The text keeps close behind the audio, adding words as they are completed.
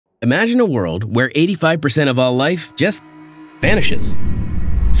Imagine a world where 85% of all life just vanishes.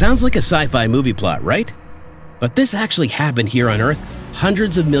 Sounds like a sci-fi movie plot, right? But this actually happened here on Earth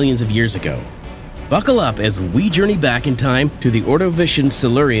hundreds of millions of years ago. Buckle up as we journey back in time to the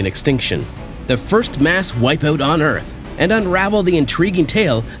Ordovician-Silurian extinction, the first mass wipeout on Earth, and unravel the intriguing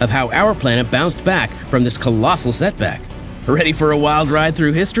tale of how our planet bounced back from this colossal setback. Ready for a wild ride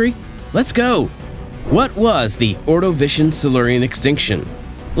through history? Let's go! What was the Ordovician-Silurian extinction?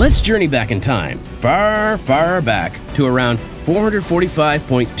 Let's journey back in time, far, far back to around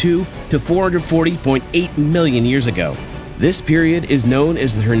 445.2 to 440.8 million years ago. This period is known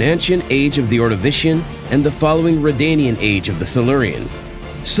as the Hernantian Age of the Ordovician and the following Redanian Age of the Silurian.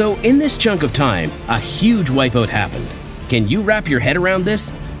 So in this chunk of time, a huge wipeout happened. Can you wrap your head around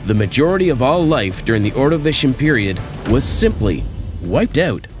this? The majority of all life during the Ordovician period was simply wiped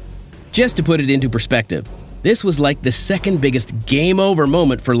out. Just to put it into perspective, this was like the second biggest game over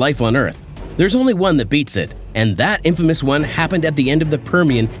moment for life on Earth. There's only one that beats it, and that infamous one happened at the end of the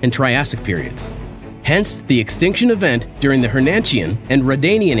Permian and Triassic periods. Hence, the extinction event during the Hernantian and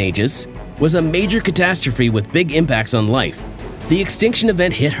Redanian ages was a major catastrophe with big impacts on life. The extinction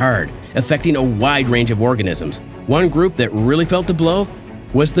event hit hard, affecting a wide range of organisms. One group that really felt the blow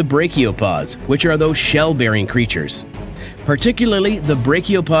was the brachiopods, which are those shell-bearing creatures. Particularly the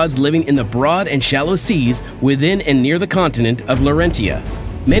brachiopods living in the broad and shallow seas within and near the continent of Laurentia.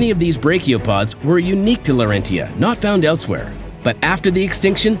 Many of these brachiopods were unique to Laurentia, not found elsewhere. But after the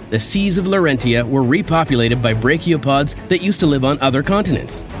extinction, the seas of Laurentia were repopulated by brachiopods that used to live on other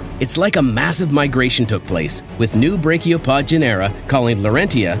continents. It's like a massive migration took place, with new brachiopod genera calling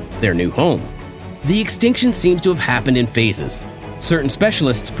Laurentia their new home. The extinction seems to have happened in phases. Certain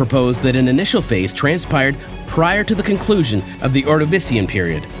specialists propose that an initial phase transpired prior to the conclusion of the Ordovician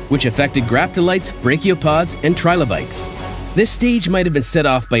period, which affected graptolites, brachiopods, and trilobites. This stage might have been set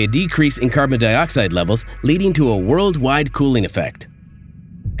off by a decrease in carbon dioxide levels, leading to a worldwide cooling effect.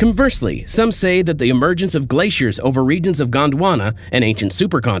 Conversely, some say that the emergence of glaciers over regions of Gondwana, an ancient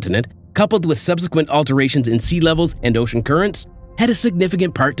supercontinent, coupled with subsequent alterations in sea levels and ocean currents, had a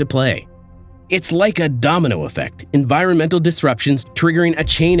significant part to play. It's like a domino effect, environmental disruptions triggering a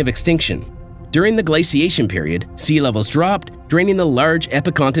chain of extinction. During the glaciation period, sea levels dropped, draining the large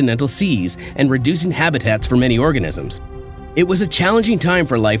epicontinental seas and reducing habitats for many organisms. It was a challenging time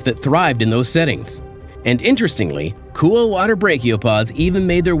for life that thrived in those settings. And interestingly, cool water brachiopods even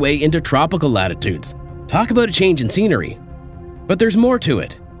made their way into tropical latitudes. Talk about a change in scenery. But there's more to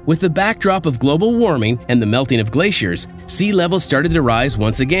it. With the backdrop of global warming and the melting of glaciers, sea levels started to rise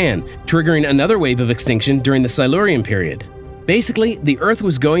once again, triggering another wave of extinction during the Silurian period. Basically, the Earth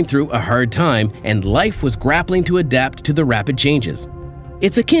was going through a hard time and life was grappling to adapt to the rapid changes.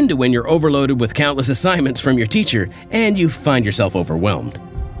 It's akin to when you're overloaded with countless assignments from your teacher and you find yourself overwhelmed.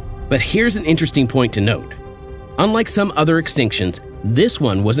 But here's an interesting point to note. Unlike some other extinctions, this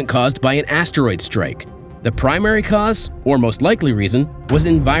one wasn't caused by an asteroid strike. The primary cause, or most likely reason, was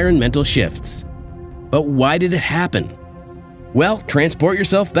environmental shifts. But why did it happen? Well, transport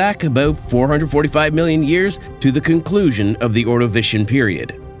yourself back about 445 million years to the conclusion of the Ordovician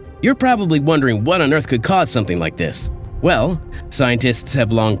period. You're probably wondering what on earth could cause something like this. Well, scientists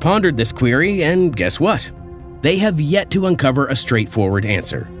have long pondered this query, and guess what? They have yet to uncover a straightforward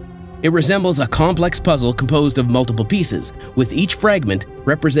answer. It resembles a complex puzzle composed of multiple pieces, with each fragment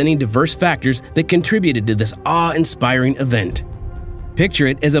representing diverse factors that contributed to this awe-inspiring event. Picture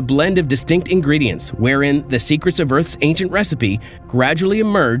it as a blend of distinct ingredients wherein the secrets of Earth's ancient recipe gradually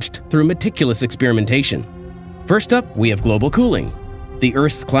emerged through meticulous experimentation. First up, we have global cooling. The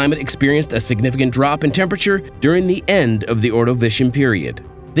Earth's climate experienced a significant drop in temperature during the end of the Ordovician period.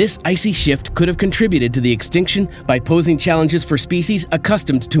 This icy shift could have contributed to the extinction by posing challenges for species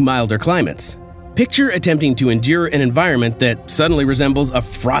accustomed to milder climates. Picture attempting to endure an environment that suddenly resembles a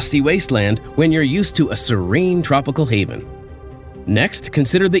frosty wasteland when you're used to a serene tropical haven. Next,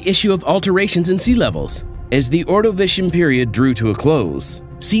 consider the issue of alterations in sea levels. As the Ordovician period drew to a close,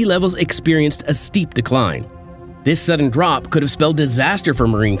 sea levels experienced a steep decline. This sudden drop could have spelled disaster for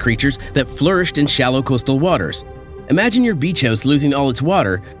marine creatures that flourished in shallow coastal waters. Imagine your beach house losing all its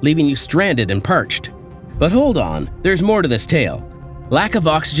water, leaving you stranded and parched. But hold on, there's more to this tale. Lack of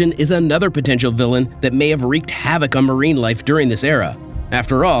oxygen is another potential villain that may have wreaked havoc on marine life during this era.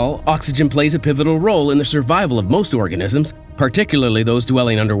 After all, oxygen plays a pivotal role in the survival of most organisms, particularly those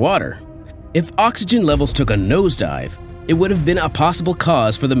dwelling underwater. If oxygen levels took a nosedive, it would have been a possible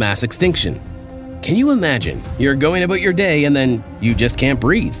cause for the mass extinction. Can you imagine? You're going about your day and then you just can't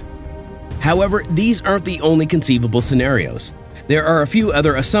breathe. However, these aren't the only conceivable scenarios. There are a few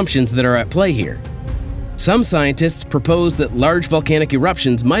other assumptions that are at play here. Some scientists propose that large volcanic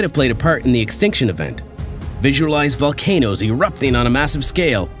eruptions might have played a part in the extinction event. Visualize volcanoes erupting on a massive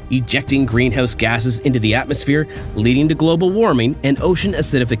scale, ejecting greenhouse gases into the atmosphere, leading to global warming and ocean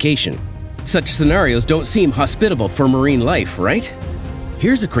acidification. Such scenarios don't seem hospitable for marine life, right?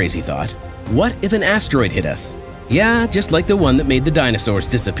 Here's a crazy thought. What if an asteroid hit us? Yeah, just like the one that made the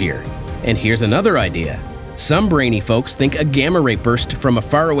dinosaurs disappear. And here's another idea. Some brainy folks think a gamma-ray burst from a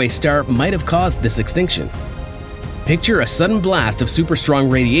faraway star might have caused this extinction. Picture a sudden blast of super strong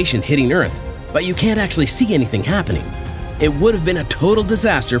radiation hitting Earth, but you can't actually see anything happening. It would have been a total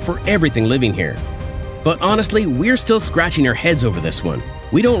disaster for everything living here. But honestly, we're still scratching our heads over this one.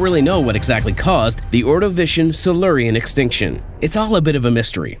 We don't really know what exactly caused the Ordovician-Silurian extinction. It's all a bit of a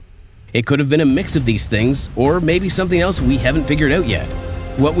mystery. It could have been a mix of these things, or maybe something else we haven't figured out yet.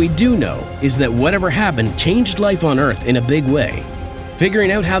 What we do know is that whatever happened changed life on Earth in a big way. Figuring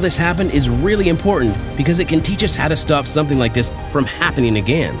out how this happened is really important because it can teach us how to stop something like this from happening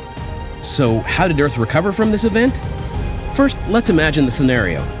again. So, how did Earth recover from this event? First, let's imagine the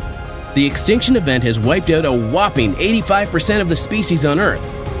scenario. The extinction event has wiped out a whopping 85% of the species on Earth,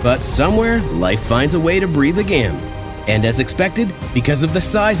 but somewhere, life finds a way to breathe again. And as expected, because of the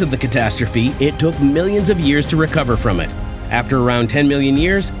size of the catastrophe, it took millions of years to recover from it. After around 10 million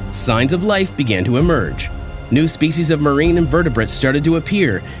years, signs of life began to emerge. New species of marine invertebrates started to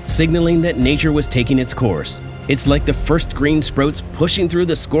appear, signaling that nature was taking its course. It's like the first green sprouts pushing through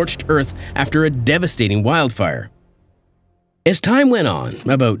the scorched earth after a devastating wildfire. As time went on,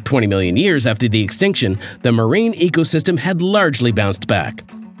 about 20 million years after the extinction, the marine ecosystem had largely bounced back.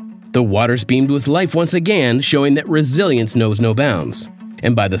 The waters beamed with life once again, showing that resilience knows no bounds.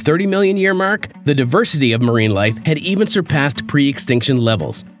 And by the 30 million year mark, the diversity of marine life had even surpassed pre-extinction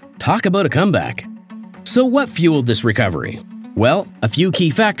levels. Talk about a comeback. So what fueled this recovery? Well, a few key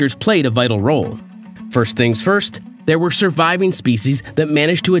factors played a vital role. First things first, there were surviving species that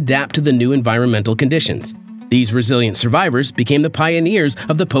managed to adapt to the new environmental conditions. These resilient survivors became the pioneers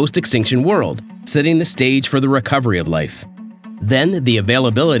of the post-extinction world, setting the stage for the recovery of life. Then, the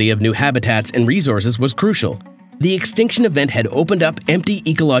availability of new habitats and resources was crucial. The extinction event had opened up empty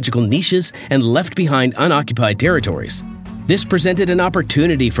ecological niches and left behind unoccupied territories. This presented an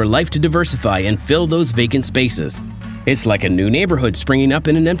opportunity for life to diversify and fill those vacant spaces. It's like a new neighborhood springing up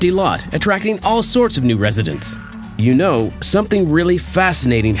in an empty lot, attracting all sorts of new residents. You know, something really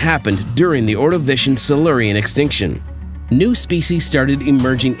fascinating happened during the Ordovician-Silurian extinction. New species started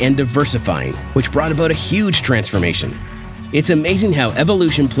emerging and diversifying, which brought about a huge transformation. It's amazing how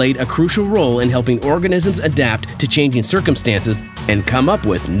evolution played a crucial role in helping organisms adapt to changing circumstances and come up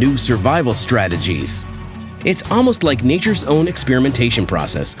with new survival strategies. It's almost like nature's own experimentation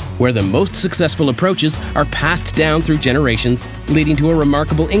process, where the most successful approaches are passed down through generations, leading to a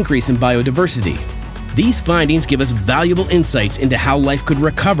remarkable increase in biodiversity. These findings give us valuable insights into how life could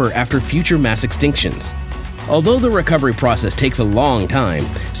recover after future mass extinctions. Although the recovery process takes a long time,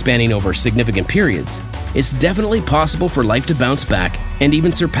 spanning over significant periods, it's definitely possible for life to bounce back and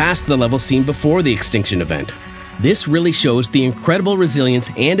even surpass the level seen before the extinction event. This really shows the incredible resilience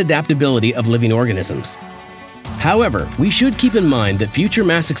and adaptability of living organisms. However, we should keep in mind that future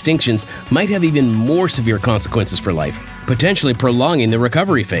mass extinctions might have even more severe consequences for life, potentially prolonging the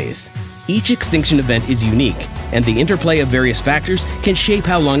recovery phase. Each extinction event is unique, and the interplay of various factors can shape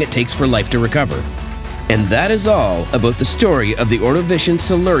how long it takes for life to recover. And that is all about the story of the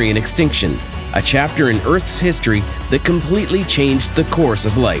Ordovician-Silurian extinction, a chapter in Earth's history that completely changed the course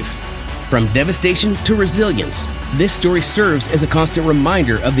of life. From devastation to resilience, this story serves as a constant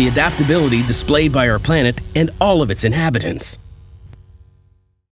reminder of the adaptability displayed by our planet and all of its inhabitants.